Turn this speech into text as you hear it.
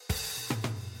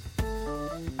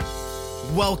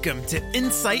Welcome to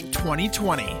Insight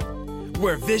 2020,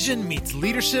 where vision meets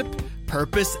leadership,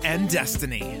 purpose, and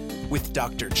destiny, with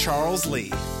Dr. Charles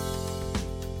Lee.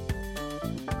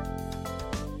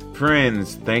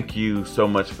 Friends, thank you so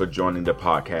much for joining the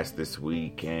podcast this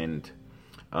week. And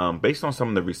based on some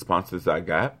of the responses I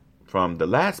got from the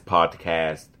last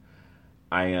podcast,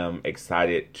 I am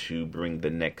excited to bring the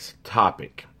next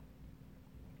topic.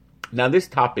 Now, this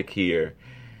topic here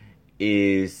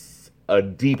is a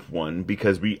deep one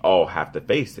because we all have to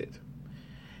face it.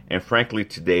 And frankly,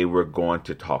 today we're going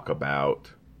to talk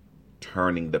about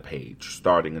turning the page,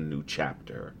 starting a new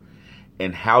chapter,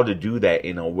 and how to do that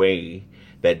in a way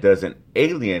that doesn't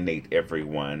alienate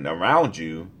everyone around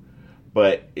you,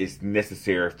 but is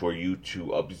necessary for you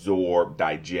to absorb,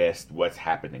 digest what's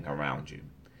happening around you.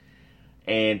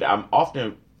 And I'm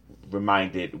often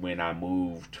reminded when I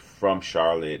moved from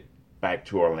Charlotte back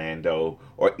to Orlando,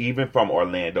 or even from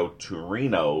Orlando to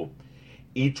Reno,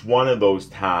 each one of those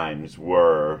times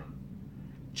were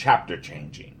chapter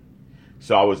changing.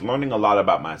 So I was learning a lot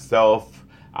about myself.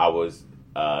 I was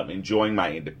enjoying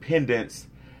my independence,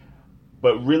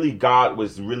 but really God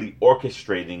was really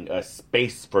orchestrating a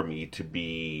space for me to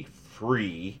be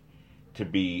free, to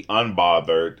be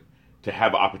unbothered, to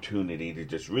have opportunity to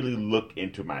just really look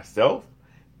into myself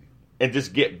and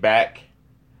just get back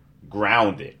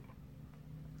grounded.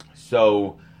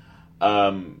 So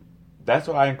that's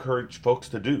what I encourage folks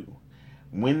to do.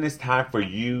 When it's time for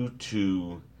you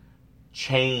to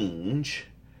change,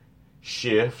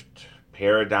 shift,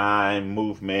 paradigm,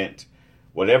 movement,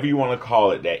 whatever you want to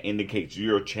call it that indicates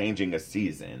you're changing a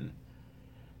season,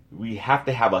 we have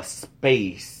to have a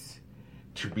space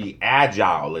to be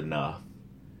agile enough,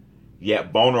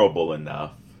 yet vulnerable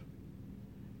enough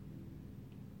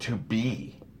to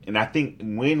be. And I think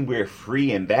when we're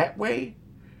free in that way,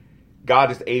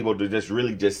 God is able to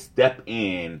just step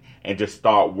in and just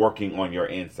start working on your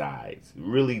insides,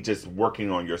 really just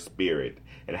working on your spirit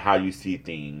and how you see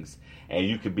things. And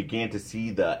you can begin to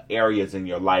see the areas in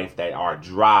your life that are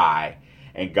dry,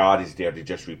 and God is there to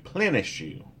just replenish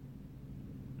you.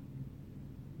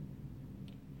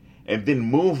 And then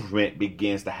movement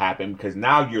begins to happen because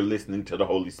now you're listening to the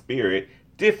Holy Spirit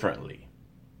differently.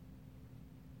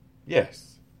 Yes.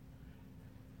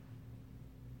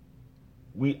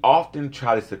 We often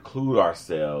try to seclude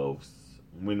ourselves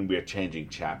when we're changing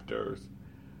chapters,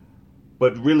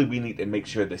 but really we need to make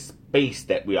sure the space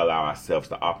that we allow ourselves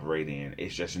to operate in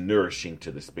is just nourishing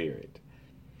to the spirit.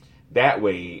 That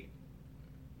way,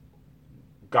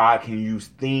 God can use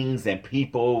things and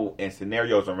people and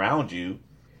scenarios around you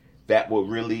that will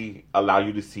really allow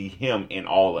you to see Him in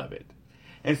all of it.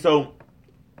 And so,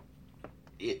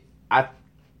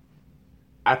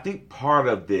 I think part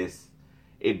of this,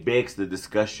 it begs the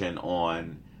discussion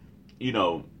on,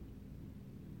 your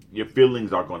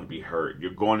feelings are going to be hurt.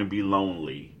 You're going to be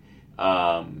lonely.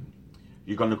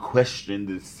 You're going to question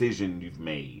the decision you've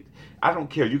made. I don't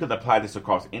care. You can apply this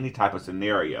across any type of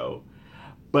scenario.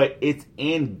 But it's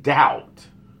in doubt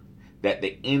that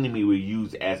the enemy will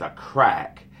use as a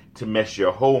crack to mess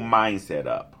your whole mindset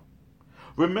up.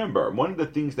 Remember, one of the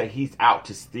things that he's out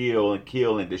to steal and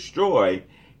kill and destroy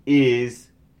is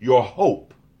your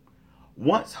hope.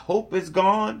 Once hope is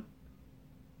gone,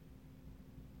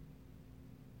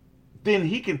 then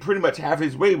he can pretty much have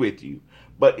his way with you.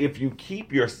 But if you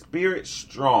keep your spirit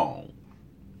strong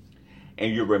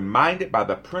and you're reminded by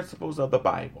the principles of the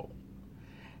Bible,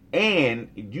 and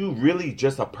you really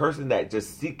just a person that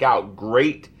just seek out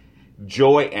great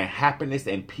joy and happiness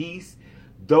and peace,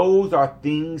 those are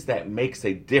things that makes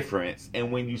a difference.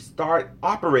 And when you start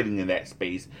operating in that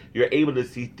space, you're able to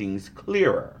see things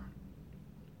clearer.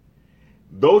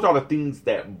 Those are the things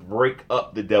that break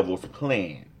up the devil's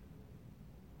plan.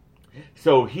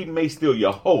 So he may steal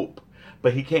your hope,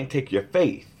 but he can't take your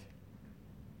faith.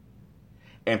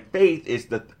 And faith is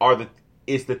the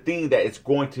thing that is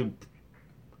going to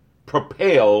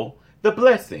propel the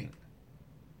blessing.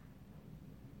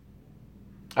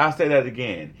 I'll say that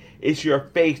again. It's your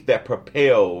faith that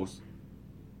propels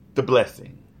the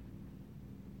blessing.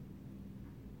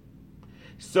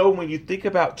 So when you think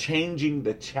about changing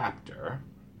the chapter,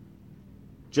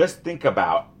 just think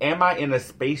about, am I in a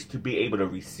space to be able to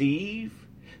receive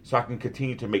so I can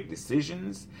continue to make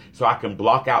decisions, so I can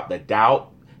block out the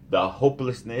doubt, the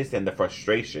hopelessness, and the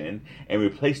frustration, and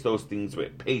replace those things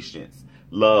with patience,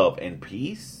 love, and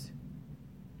peace?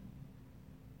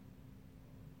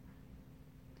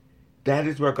 That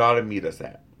is where God will meet us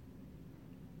at.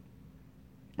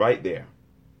 Right there.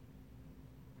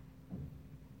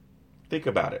 Think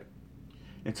about it.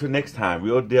 Until next time,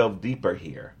 we'll delve deeper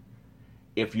here.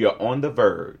 If you're on the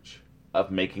verge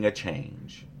of making a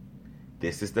change,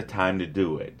 This is the time to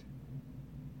do it.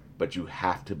 But you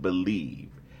have to believe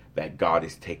that God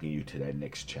is taking you to that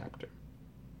next chapter.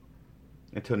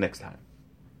 Until next time.